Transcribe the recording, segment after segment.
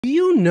Do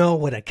you know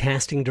what a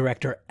casting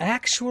director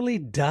actually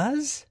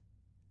does?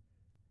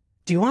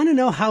 Do you want to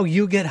know how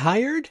you get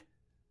hired?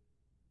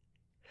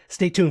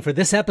 Stay tuned for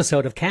this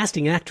episode of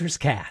Casting Actors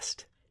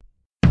Cast.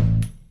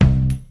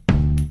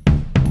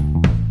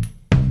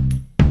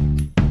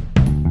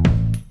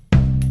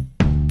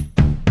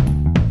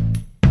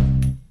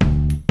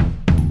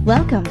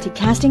 Welcome to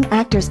Casting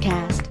Actors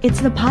Cast.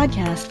 It's the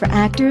podcast for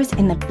actors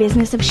in the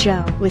business of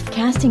show with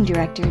casting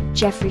director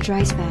Jeffrey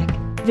Dreisbach.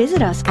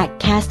 Visit us at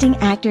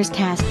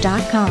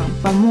castingactorscast.com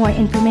for more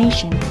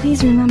information.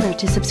 Please remember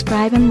to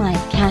subscribe and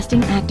like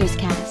Casting Actors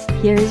Cast.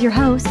 Here is your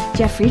host,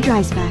 Jeffrey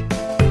Dreisbach.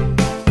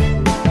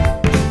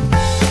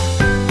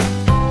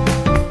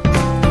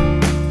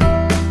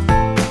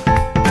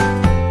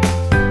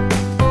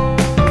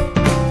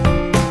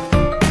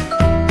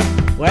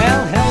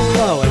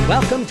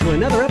 Welcome to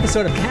another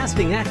episode of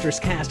Casting Actors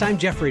Cast. I'm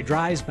Jeffrey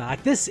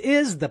Dreisbach. This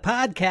is the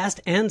podcast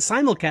and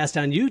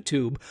simulcast on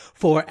YouTube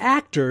for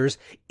actors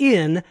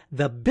in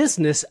the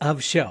business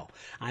of show.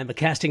 I'm a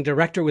casting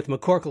director with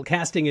McCorkle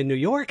Casting in New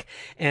York,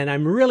 and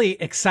I'm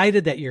really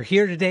excited that you're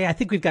here today. I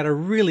think we've got a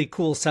really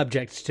cool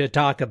subject to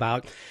talk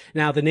about.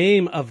 Now, the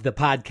name of the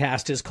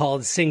podcast is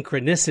called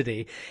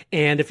Synchronicity,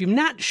 and if you're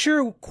not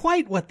sure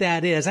quite what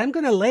that is, I'm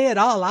going to lay it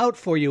all out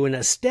for you in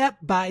a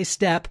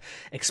step-by-step,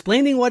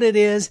 explaining what it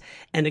is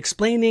and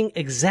explaining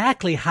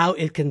exactly how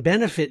it can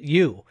benefit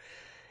you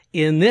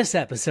in this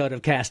episode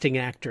of Casting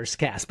Actors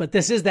Cast. But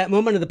this is that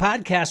moment of the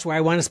podcast where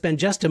I want to spend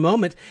just a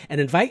moment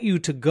and invite you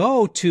to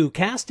go to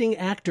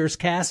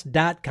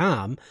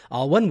castingactorscast.com,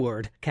 all one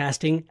word,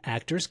 Casting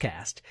Actors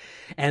Cast.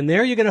 And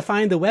there you're going to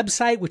find the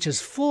website, which is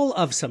full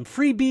of some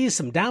freebies,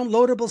 some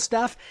downloadable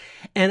stuff.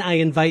 And I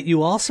invite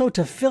you also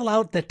to fill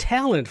out the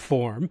talent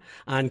form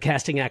on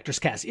Casting Actors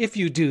Cast. If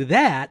you do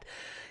that,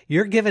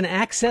 you're given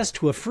access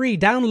to a free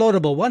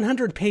downloadable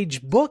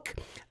 100-page book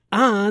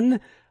on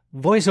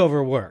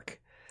voiceover work.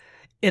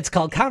 It's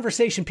called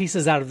Conversation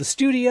Pieces Out of the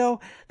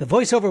Studio, the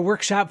voiceover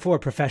workshop for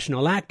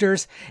professional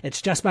actors.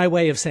 It's just my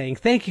way of saying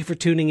thank you for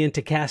tuning in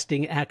to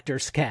Casting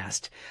Actors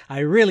Cast. I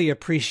really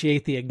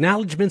appreciate the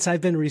acknowledgments I've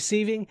been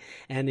receiving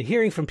and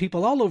hearing from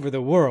people all over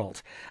the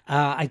world.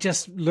 I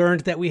just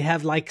learned that we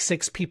have like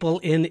 6 people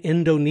in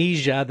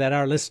Indonesia that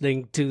are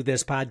listening to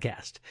this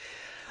podcast.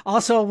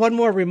 Also, one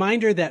more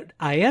reminder that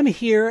I am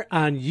here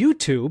on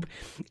YouTube,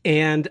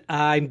 and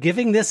I'm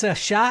giving this a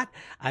shot.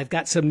 I've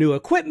got some new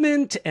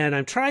equipment, and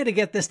I'm trying to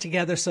get this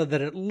together so that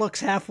it looks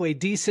halfway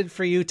decent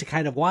for you to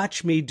kind of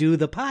watch me do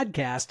the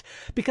podcast,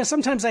 because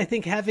sometimes I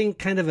think having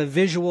kind of a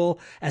visual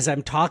as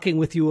I'm talking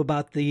with you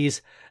about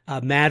these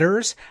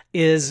matters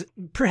is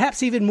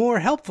perhaps even more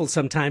helpful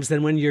sometimes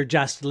than when you're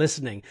just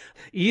listening.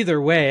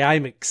 Either way,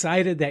 I'm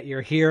excited that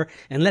you're here,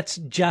 and let's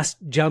just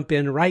jump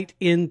in right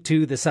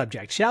into the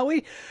subject, shall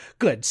we?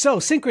 Good. So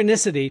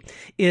synchronicity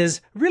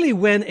is really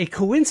when a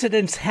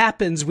coincidence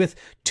happens with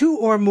 2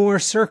 or more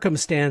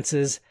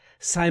circumstances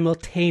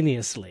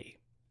simultaneously.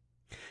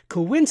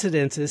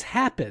 Coincidences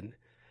happen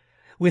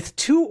with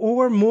 2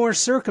 or more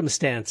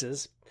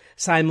circumstances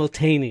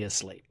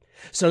simultaneously.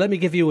 So let me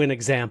give you an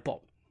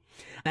example.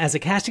 As a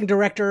casting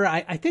director,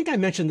 I think I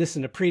mentioned this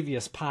in a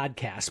previous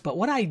podcast, but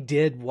what I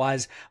did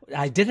was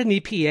I did an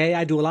EPA.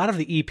 I do a lot of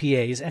the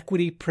EPAs,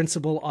 Equity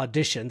Principal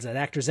Auditions at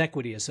Actors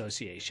Equity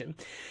Association.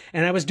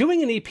 And I was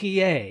doing an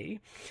EPA,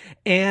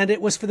 and it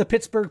was for the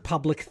Pittsburgh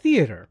Public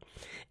Theater.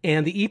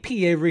 And the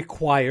EPA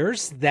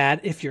requires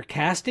that if you're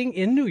casting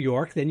in New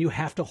York, then you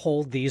have to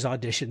hold these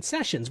audition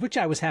sessions, which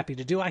I was happy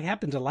to do. I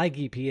happen to like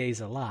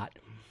EPAs a lot.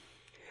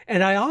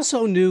 And I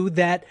also knew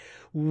that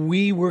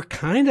we were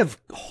kind of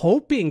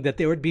hoping that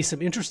there would be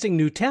some interesting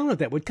new talent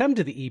that would come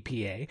to the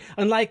EPA.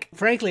 Unlike,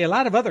 frankly, a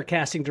lot of other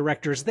casting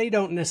directors, they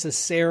don't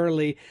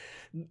necessarily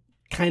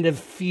kind of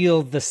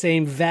feel the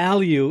same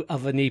value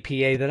of an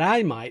EPA that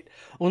I might,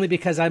 only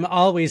because I'm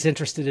always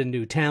interested in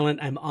new talent.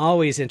 I'm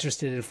always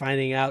interested in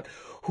finding out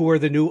who are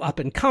the new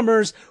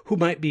up-and-comers, who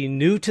might be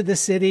new to the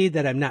city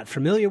that I'm not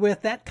familiar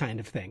with, that kind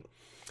of thing.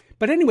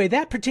 But anyway,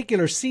 that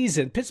particular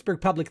season,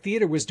 Pittsburgh Public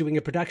Theater was doing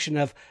a production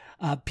of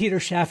Peter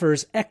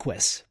Shaffer's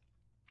Equus.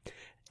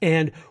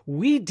 And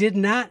we did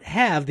not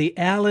have the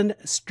Alan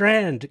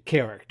Strand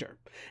character.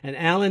 And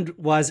Alan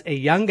was a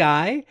young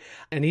guy,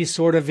 and he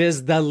sort of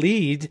is the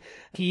lead.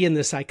 He and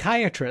the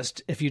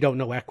psychiatrist, if you don't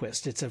know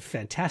Equus, it's a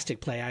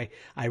fantastic play.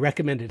 I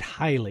recommend it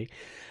highly.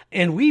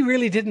 And we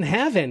really didn't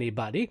have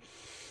anybody.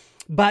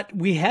 But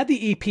we had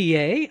the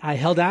EPA. I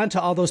held on to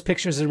all those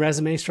pictures and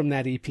resumes from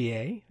that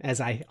EPA, as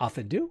I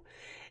often do.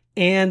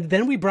 And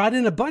then we brought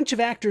in a bunch of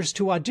actors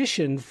to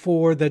audition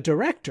for the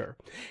director.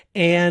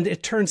 And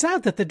it turns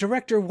out that the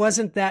director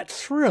wasn't that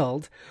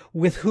thrilled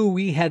with who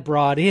we had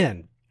brought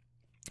in.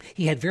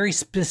 He had very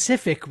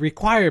specific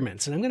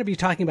requirements. And I'm going to be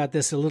talking about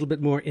this a little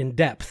bit more in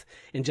depth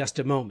in just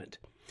a moment.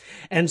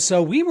 And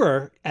so we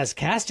were, as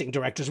casting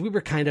directors, we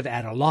were kind of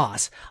at a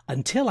loss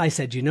until I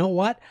said, you know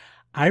what?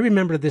 I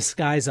remember this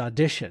guy's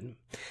audition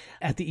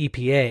at the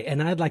EPA,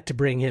 and I'd like to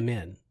bring him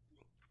in.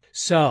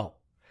 So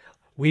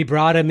we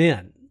brought him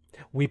in.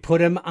 We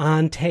put him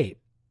on tape.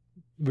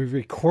 We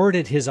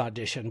recorded his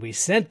audition. We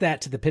sent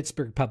that to the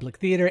Pittsburgh Public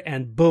Theater,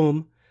 and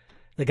boom,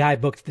 the guy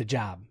booked the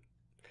job.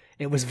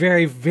 It was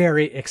very,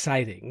 very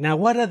exciting. Now,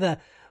 what are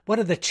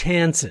the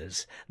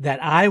chances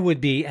that I would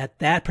be at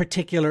that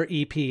particular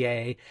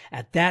EPA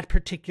at that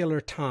particular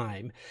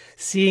time,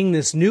 seeing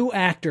this new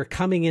actor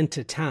coming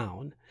into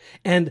town?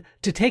 And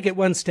to take it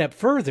one step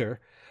further,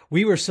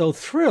 we were so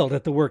thrilled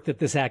at the work that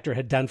this actor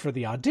had done for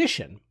the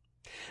audition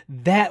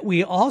that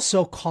we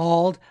also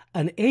called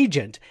an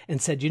agent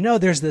and said,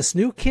 there's this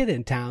new kid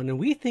in town, and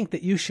we think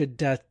that you should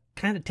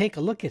kind of take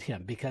a look at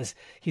him because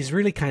he's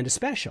really kind of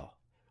special.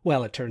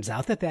 Well, it turns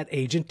out that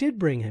agent did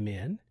bring him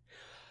in,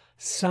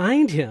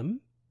 signed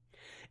him,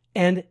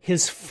 and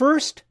his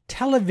first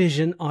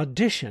television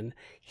audition,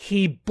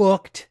 he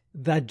booked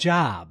the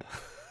job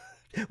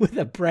with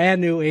a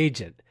brand new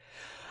agent.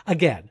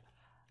 Again,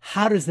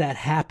 how does that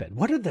happen?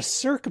 What are the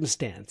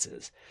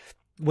circumstances?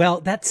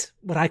 Well, that's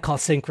what I call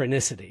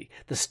synchronicity.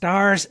 The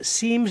stars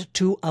seemed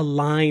to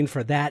align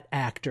for that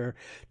actor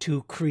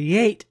to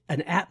create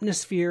an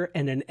atmosphere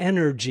and an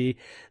energy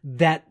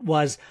that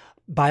was,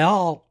 by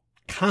all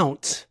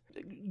counts,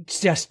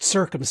 just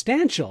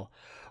circumstantial,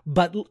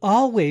 but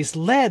always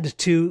led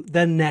to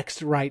the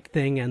next right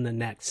thing and the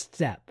next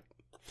step.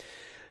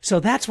 So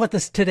that's what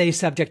today's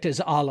subject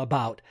is all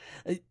about.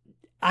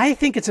 I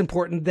think it's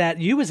important that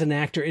you as an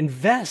actor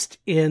invest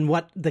in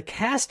what the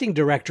casting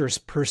director's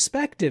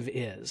perspective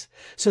is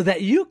so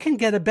that you can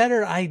get a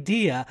better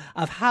idea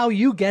of how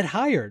you get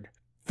hired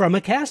from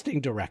a casting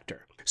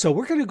director. So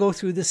we're going to go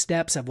through the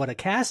steps of what a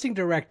casting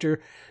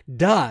director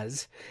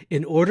does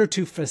in order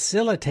to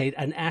facilitate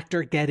an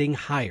actor getting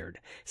hired,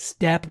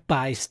 step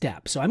by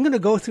step. So I'm going to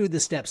go through the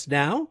steps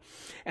now,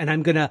 and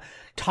I'm going to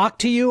talk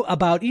to you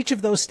about each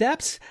of those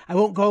steps. I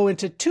won't go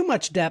into too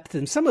much depth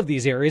in some of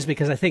these areas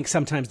because I think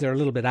sometimes they're a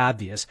little bit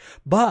obvious.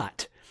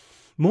 But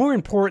more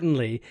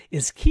importantly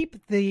is keep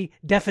the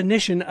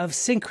definition of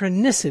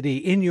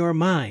synchronicity in your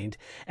mind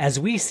as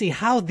we see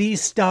how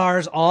these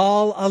stars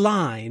all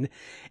align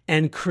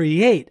and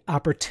create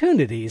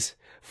opportunities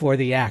for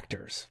the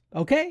actors.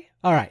 Okay?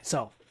 All right.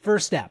 So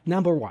first step,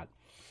 number 1,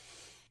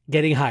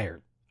 getting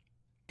hired.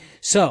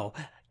 So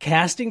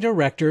casting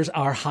directors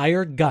are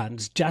hired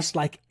guns just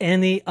like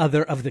any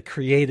other of the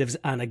creatives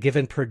on a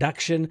given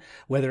production,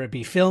 whether it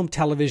be film,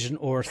 television,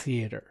 or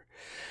theater.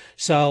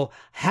 So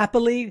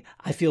happily,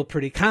 I feel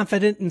pretty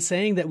confident in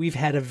saying that we've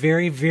had a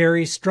very,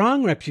 very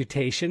strong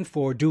reputation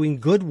for doing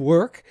good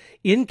work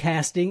in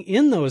casting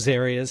in those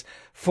areas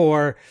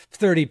for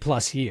 30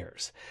 plus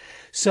years.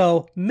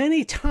 So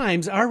many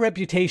times our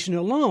reputation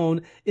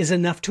alone is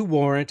enough to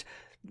warrant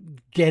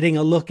getting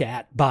a look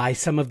at by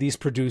some of these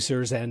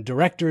producers and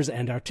directors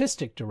and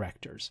artistic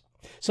directors.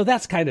 So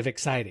that's kind of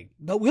exciting.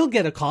 But we'll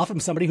get a call from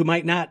somebody who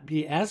might not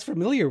be as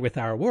familiar with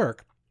our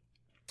work,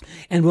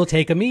 and we'll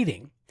take a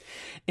meeting.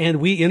 And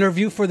we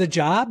interview for the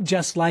job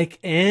just like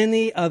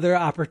any other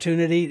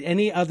opportunity,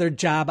 any other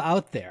job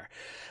out there.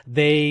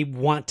 They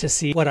want to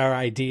see what our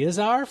ideas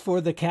are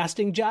for the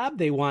casting job.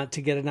 They want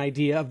to get an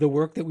idea of the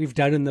work that we've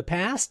done in the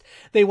past.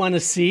 They want to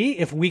see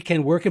if we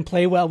can work and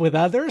play well with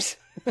others.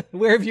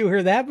 Where have you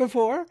heard that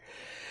before?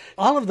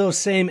 All of those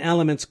same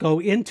elements go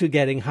into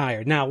getting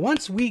hired. Now,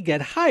 once we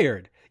get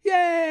hired,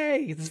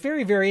 yay! It's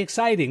very, very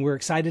exciting. We're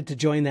excited to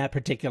join that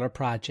particular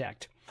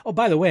project. Oh,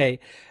 by the way,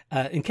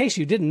 in case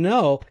you didn't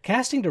know,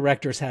 casting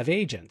directors have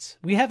agents.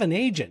 We have an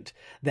agent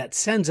that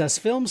sends us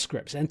film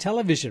scripts and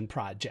television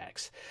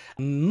projects.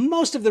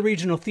 Most of the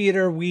regional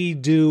theater we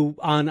do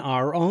on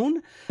our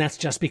own. That's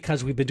just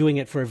because we've been doing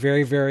it for a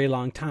very, very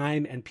long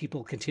time and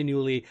people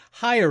continually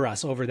hire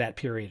us over that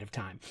period of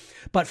time.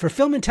 But for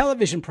film and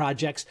television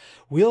projects,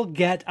 we'll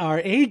get our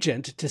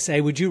agent to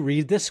say, would you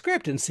read this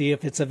script and see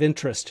if it's of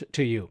interest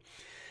to you?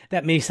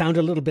 That may sound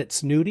a little bit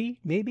snooty,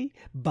 maybe,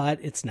 but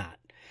it's not.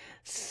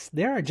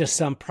 There are just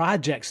some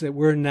projects that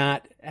we're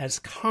not as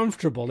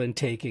comfortable in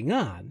taking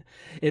on.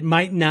 It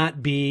might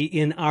not be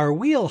in our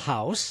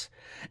wheelhouse,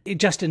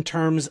 just in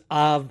terms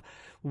of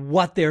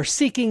what they're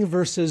seeking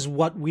versus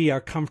what we are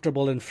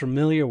comfortable and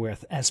familiar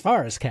with as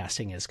far as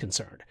casting is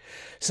concerned.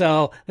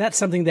 So that's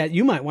something that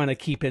you might want to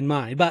keep in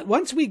mind. But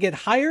once we get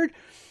hired,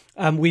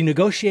 we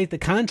negotiate the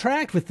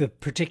contract with the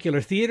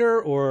particular theater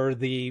or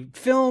the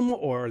film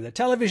or the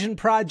television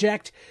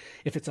project.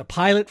 If it's a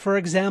pilot, for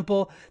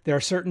example, there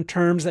are certain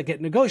terms that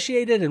get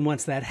negotiated. And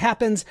once that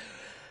happens,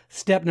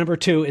 step number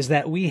 2 is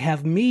that we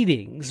have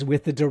meetings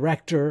with the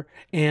director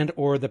and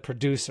or the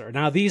producer.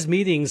 Now, these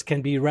meetings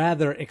can be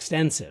rather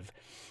extensive.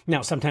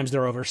 Now, sometimes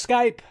they're over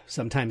Skype.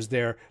 Sometimes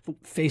they're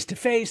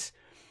face-to-face.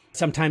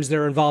 Sometimes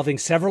they're involving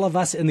several of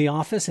us in the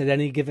office at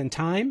any given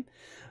time.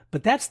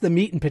 But that's the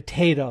meat and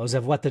potatoes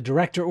of what the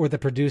director or the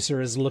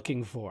producer is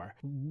looking for.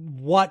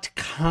 What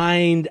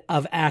kind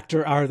of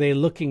actor are they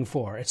looking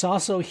for? It's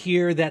also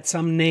here that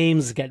some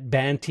names get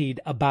bantied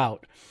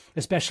about,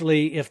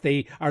 especially if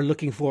they are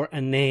looking for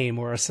a name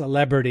or a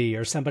celebrity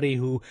or somebody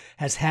who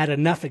has had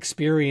enough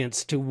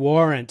experience to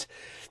warrant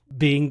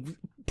being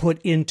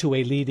put into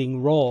a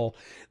leading role.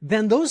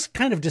 Then those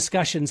kind of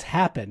discussions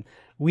happen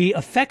We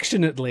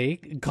affectionately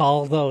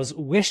call those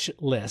wish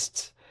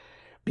lists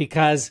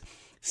because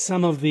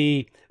some of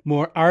the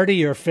more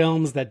artier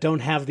films that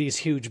don't have these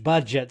huge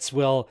budgets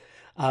will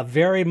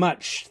very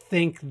much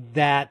think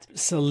that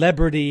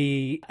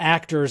celebrity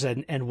actors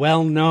and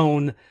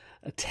well-known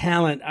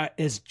talent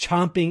is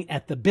chomping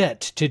at the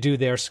bit to do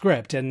their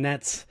script, and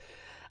that's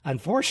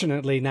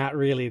unfortunately not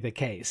really the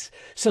case.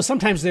 So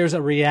sometimes there's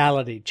a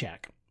reality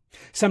check.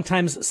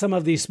 Sometimes some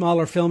of these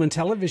smaller film and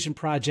television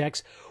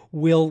projects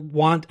will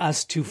want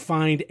us to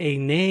find a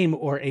name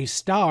or a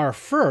star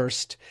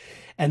first,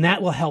 and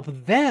that will help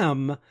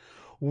them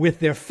with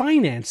their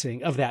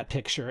financing of that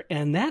picture.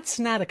 And that's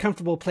not a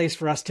comfortable place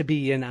for us to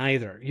be in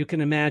either. You can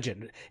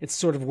imagine. It's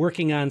sort of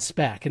working on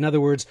spec. In other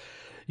words,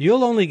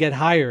 you'll only get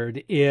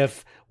hired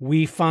if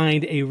we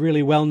find a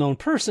really well-known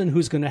person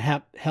who's going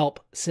to help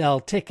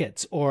sell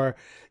tickets or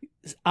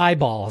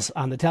eyeballs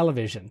on the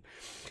television.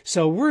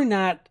 So we're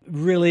not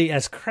really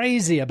as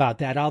crazy about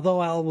that, although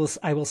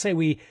I will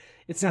say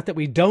it's not that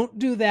we don't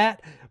do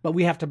that, but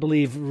we have to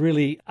believe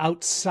really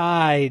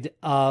outside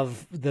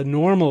of the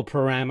normal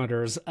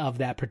parameters of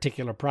that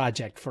particular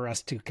project for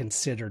us to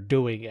consider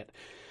doing it.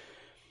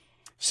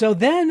 So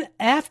then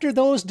after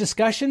those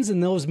discussions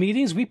and those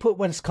meetings, we put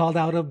what is called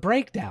out a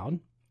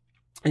breakdown.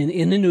 And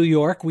in New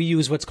York, we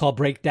use what's called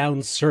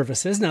breakdown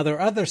services. Now, there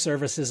are other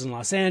services in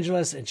Los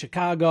Angeles and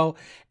Chicago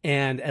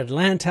and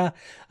Atlanta.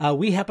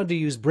 We happen to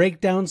use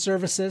breakdown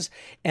services,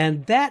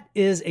 and that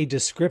is a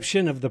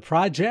description of the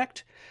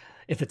project.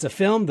 If it's a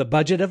film, the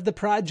budget of the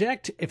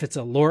project. If it's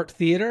a LORT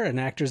theater, an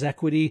Actors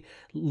Equity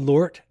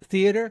LORT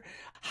theater,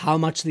 how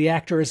much the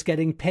actor is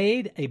getting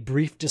paid, a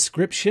brief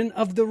description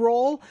of the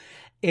role,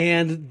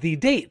 and the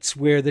dates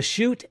where the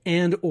shoot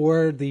and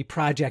or the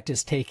project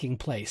is taking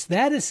place.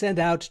 That is sent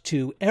out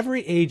to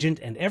every agent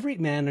and every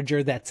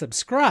manager that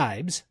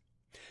subscribes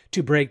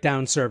to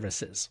breakdown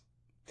services.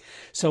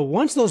 So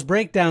once those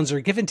breakdowns are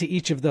given to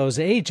each of those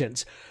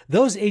agents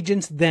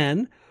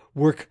then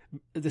work,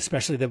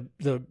 especially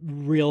the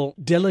real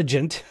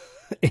diligent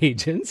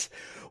agents,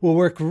 will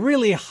work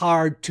really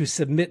hard to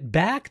submit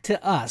back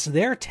to us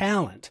their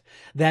talent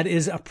that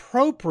is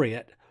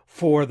appropriate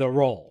for the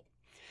role.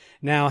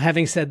 Now,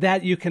 having said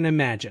that, you can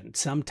imagine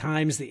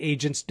sometimes the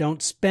agents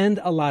don't spend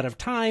a lot of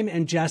time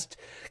and just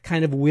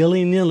kind of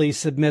willy-nilly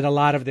submit a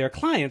lot of their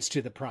clients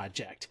to the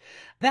project.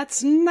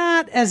 That's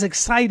not as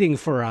exciting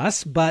for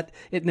us, but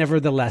it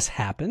nevertheless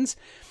happens.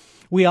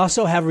 We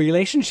also have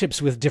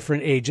relationships with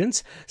different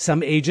agents.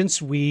 Some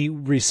agents we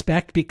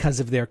respect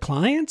because of their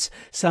clients.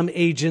 Some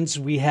agents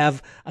we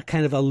have a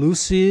kind of a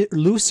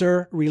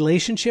looser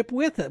relationship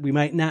with that we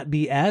might not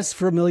be as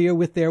familiar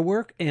with their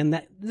work.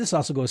 And this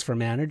also goes for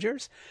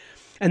managers.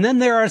 And then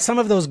there are some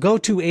of those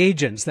go-to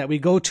agents that we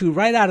go to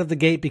right out of the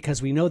gate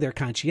because we know they're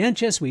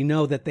conscientious. We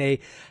know that they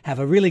have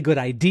a really good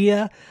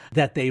idea,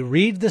 that they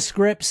read the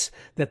scripts,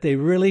 that they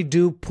really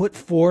do put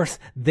forth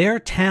their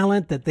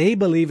talent that they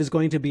believe is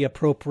going to be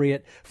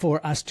appropriate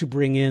for us to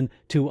bring in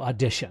to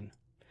audition,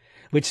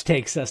 which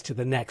takes us to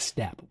the next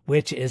step,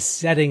 which is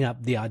setting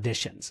up the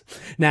auditions.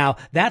 Now,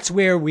 that's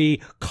where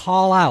we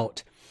call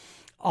out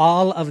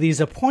all of these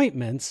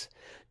appointments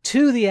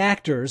to the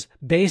actors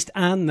based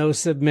on those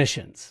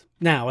submissions.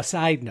 Now, a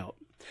side note,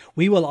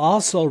 we will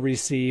also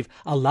receive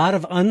a lot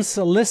of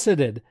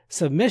unsolicited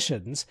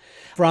submissions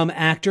from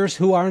actors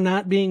who are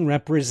not being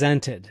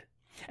represented.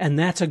 And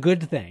that's a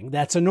good thing.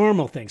 That's a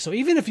normal thing. So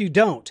even if you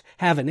don't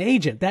have an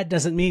agent, that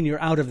doesn't mean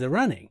you're out of the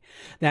running.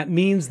 That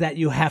means that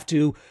you have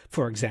to,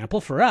 for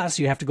example, for us,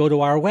 you have to go to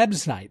our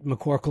website,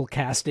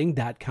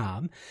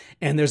 mccorklecasting.com,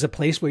 and there's a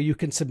place where you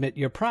can submit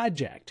your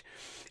project.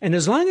 And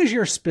as long as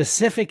you're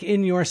specific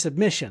in your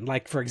submission,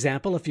 like, for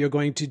example, if you're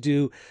going to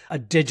do a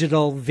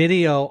digital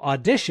video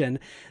audition,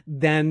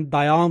 then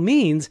by all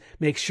means,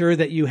 make sure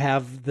that you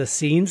have the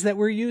scenes that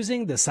we're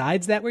using, the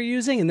sides that we're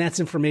using, and that's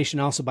information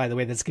also, by the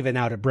way, that's given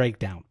out at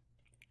Breakdown.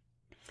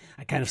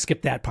 I kind of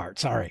skipped that part,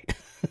 sorry.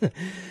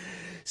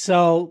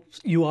 So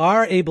you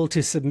are able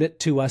to submit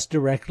to us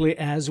directly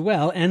as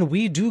well, and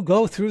we do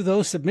go through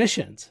those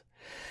submissions.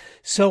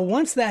 So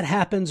once that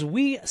happens,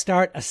 we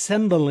start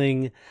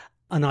assembling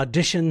an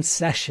audition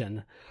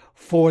session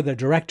for the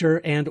director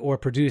and or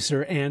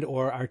producer and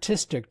or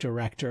artistic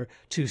director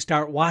to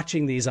start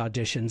watching these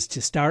auditions,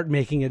 to start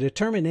making a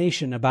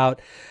determination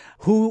about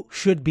who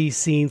should be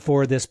seen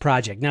for this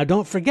project. Now,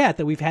 don't forget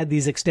that we've had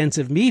these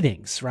extensive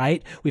meetings,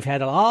 right? We've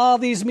had all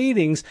these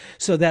meetings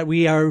so that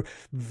we are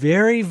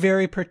very,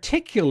 very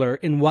particular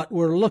in what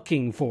we're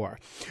looking for.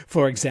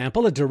 For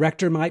example, a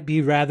director might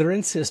be rather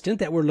insistent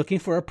that we're looking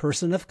for a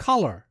person of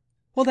color.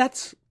 Well,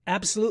 that's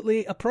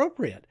absolutely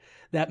appropriate.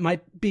 That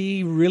might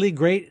be really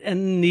great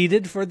and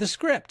needed for the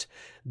script.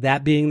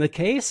 That being the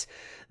case,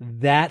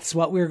 that's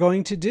what we're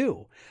going to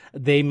do.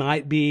 They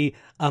might be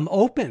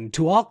open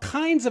to all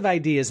kinds of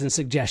ideas and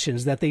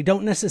suggestions that they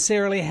don't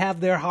necessarily have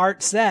their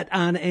heart set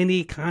on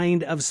any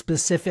kind of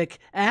specific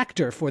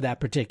actor for that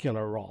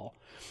particular role.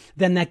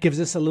 Then that gives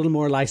us a little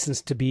more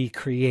license to be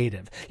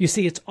creative. You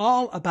see, it's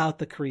all about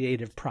the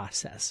creative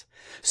process.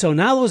 So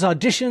now those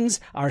auditions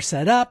are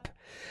set up.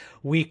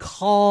 We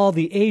call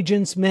the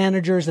agents,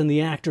 managers, and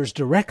the actors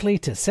directly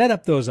to set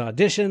up those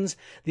auditions.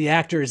 The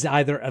actor is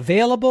either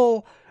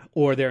available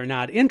or they're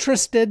not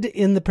interested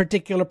in the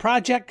particular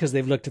project because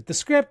they've looked at the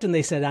script and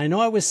they said, I know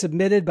I was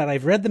submitted, but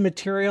I've read the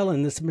material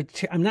and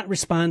I'm not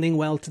responding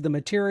well to the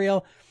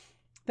material.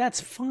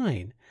 That's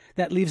fine.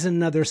 That leaves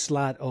another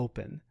slot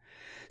open.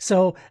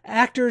 So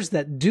actors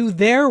that do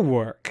their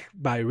work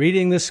by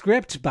reading the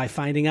script, by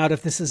finding out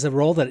if this is a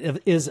role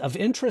that is of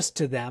interest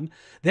to them,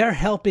 they're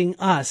helping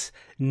us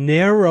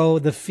narrow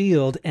the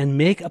field and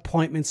make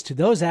appointments to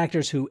those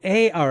actors who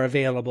A, are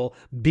available,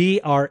 B,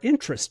 are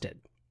interested.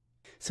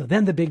 So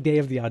then the big day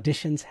of the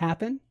auditions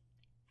happen.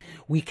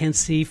 We can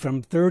see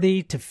from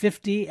 30 to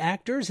 50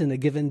 actors in a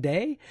given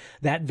day.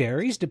 That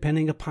varies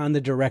depending upon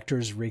the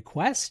director's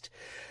request.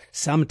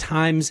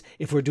 Sometimes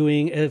if we're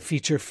doing a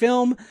feature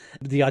film,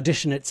 the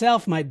audition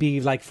itself might be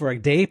like for a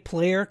day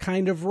player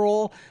kind of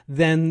role.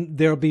 Then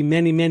there'll be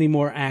many, many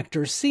more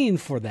actors seen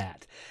for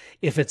that.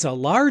 If it's a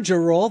larger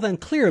role, then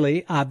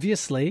clearly,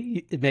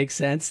 obviously, it makes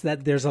sense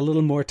that there's a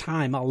little more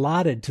time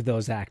allotted to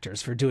those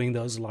actors for doing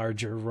those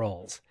larger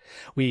roles.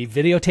 We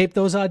videotape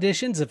those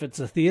auditions. If it's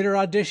a theater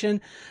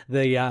audition,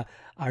 the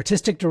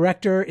artistic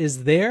director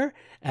is there.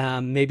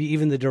 Maybe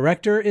even the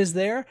director is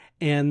there,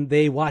 and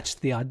they watch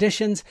the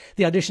auditions.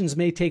 The auditions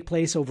may take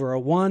place over a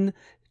 1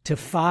 to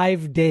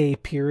 5 day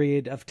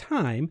period of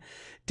time,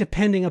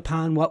 depending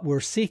upon what we're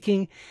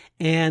seeking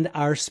and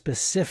our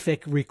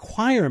specific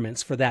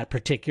requirements for that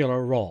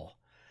particular role.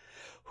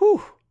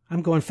 Whew,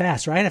 I'm going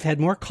fast, right? I've had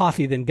more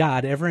coffee than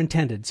God ever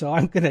intended, so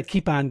I'm going to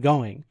keep on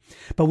going.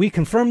 But we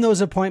confirm those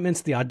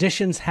appointments. The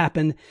auditions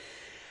happen.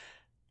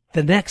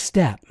 The next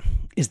step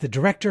is the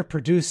director,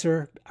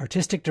 producer,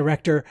 artistic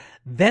director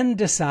then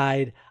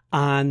decide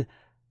on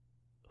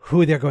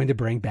who they're going to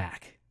bring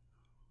back.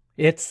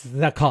 It's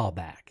the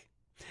callback.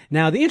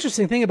 Now, the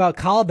interesting thing about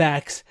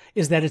callbacks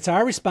is that it's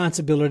our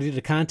responsibility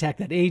to contact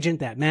that agent,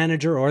 that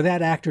manager, or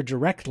that actor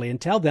directly and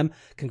tell them,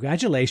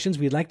 congratulations,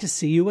 we'd like to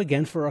see you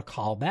again for a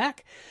callback.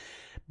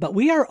 But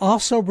we are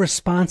also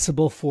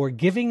responsible for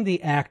giving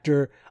the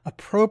actor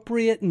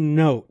appropriate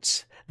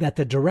notes that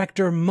the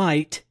director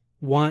might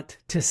want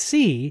to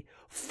see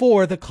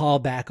for the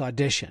callback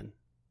audition.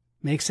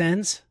 Make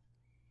sense?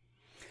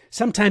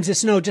 Sometimes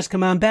it's no, just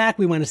come on back.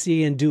 We want to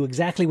see and do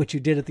exactly what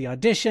you did at the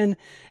audition,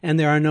 and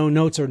there are no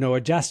notes or no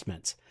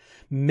adjustments.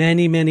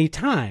 Many, many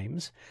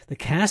times, the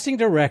casting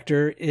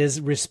director is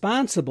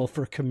responsible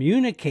for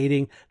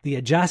communicating the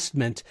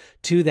adjustment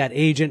to that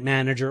agent,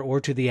 manager,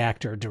 or to the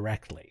actor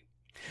directly.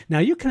 Now,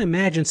 you can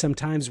imagine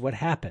sometimes what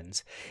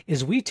happens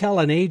is we tell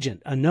an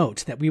agent a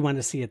note that we want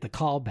to see at the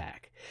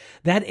callback.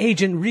 That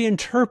agent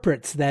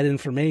reinterprets that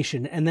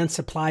information and then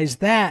supplies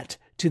that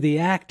to the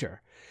actor.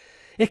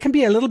 It can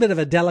be a little bit of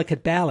a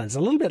delicate balance, a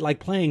little bit like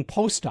playing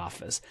post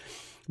office,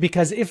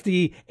 because if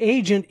the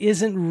agent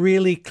isn't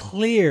really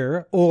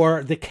clear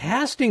or the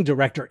casting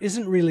director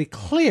isn't really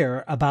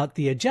clear about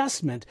the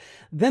adjustment,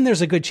 then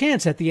there's a good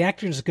chance that the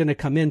actor is going to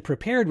come in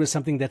prepared with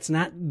something that's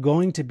not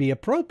going to be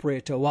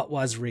appropriate to what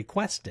was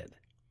requested.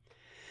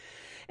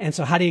 And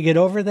so how do you get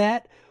over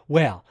that?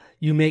 Well,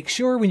 you make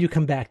sure when you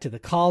come back to the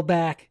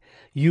callback,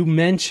 you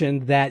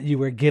mentioned that you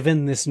were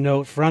given this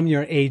note from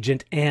your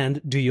agent,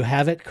 and do you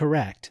have it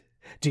correct?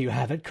 Do you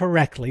have it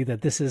correctly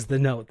that this is the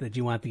note that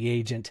you want the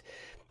agent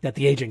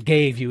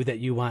gave you that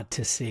you want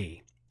to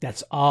see?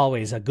 That's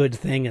always a good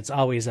thing. It's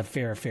always a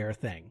fair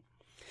thing.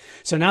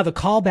 So now the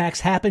callbacks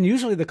happen.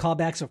 Usually the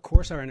callbacks, of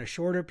course, are in a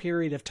shorter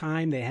period of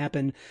time. They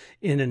happen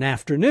in an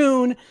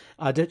afternoon,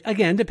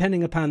 again,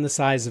 depending upon the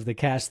size of the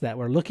cast that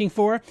we're looking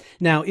for.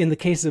 Now, in the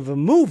case of a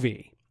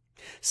movie,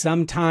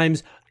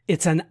 sometimes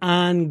it's an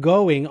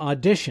ongoing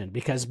audition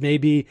because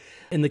maybe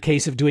in the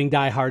case of doing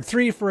Die Hard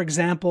 3, for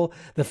example,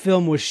 the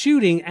film was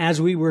shooting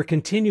as we were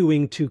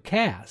continuing to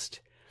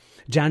cast.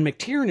 John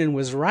McTiernan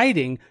was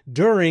writing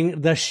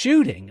during the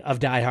shooting of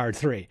Die Hard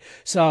 3.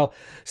 So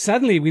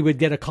suddenly we would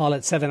get a call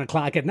at 7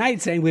 o'clock at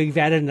night saying we've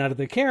added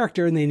another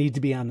character and they need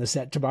to be on the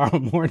set tomorrow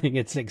morning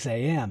at 6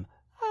 a.m.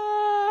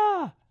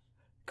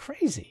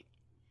 Crazy.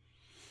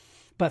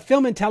 But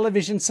film and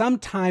television,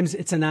 sometimes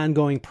it's an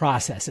ongoing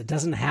process. It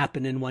doesn't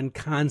happen in one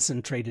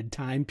concentrated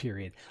time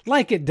period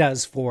like it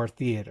does for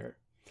theater.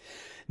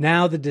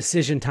 Now the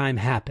decision time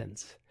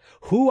happens.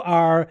 Who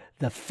are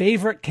the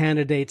favorite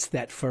candidates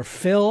that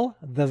fulfill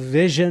the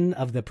vision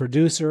of the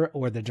producer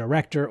or the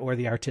director or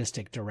the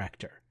artistic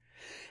director?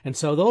 And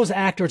so those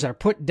actors are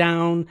put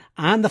down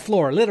on the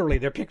floor. Literally,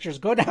 their pictures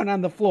go down on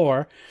the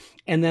floor.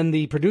 And then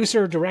the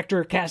producer,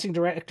 director, casting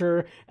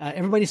director,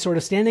 everybody's sort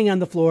of standing on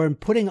the floor and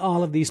putting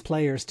all of these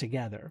players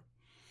together.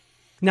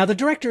 Now, the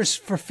director's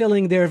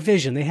fulfilling their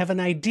vision. They have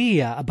an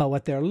idea about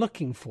what they're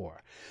looking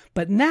for.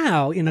 But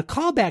now, in a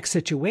callback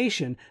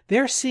situation,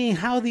 they're seeing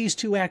how these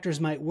two actors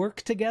might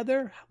work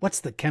together.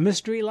 What's the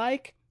chemistry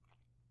like?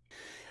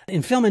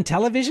 In film and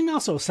television,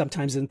 also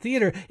sometimes in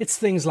theater, it's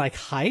things like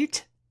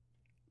height.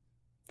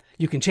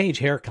 You can change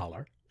hair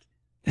color.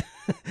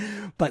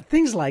 But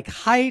things like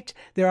height,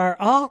 there are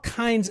all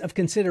kinds of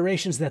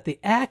considerations that the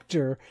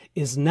actor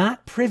is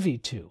not privy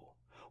to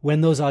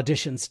when those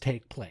auditions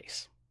take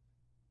place.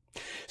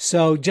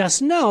 So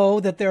just know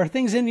that there are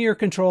things in your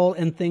control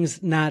and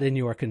things not in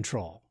your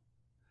control.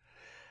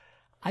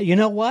 You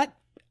know what?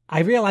 I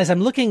realize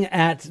I'm looking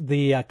at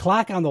the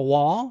clock on the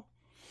wall,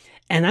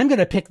 and I'm going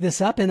to pick this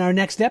up in our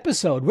next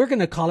episode. We're going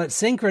to call it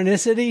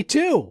Synchronicity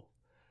 2.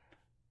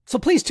 So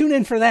please tune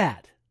in for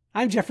that.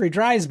 I'm Jeffrey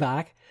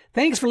Dreisbach.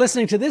 Thanks for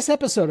listening to this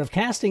episode of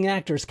Casting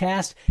Actors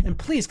Cast, and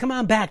please come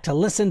on back to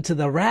listen to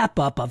the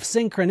wrap-up of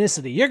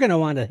Synchronicity. You're going to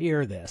want to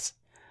hear this.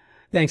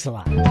 Thanks a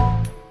lot.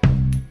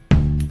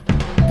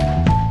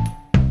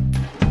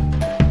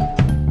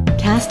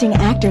 Casting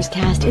Actors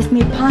Cast is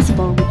made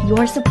possible with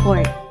your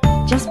support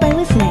just by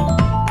listening.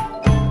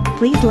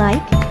 Please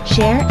like,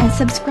 share, and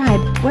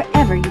subscribe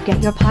wherever you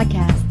get your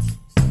podcasts.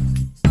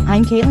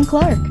 I'm Caitlin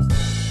Clark.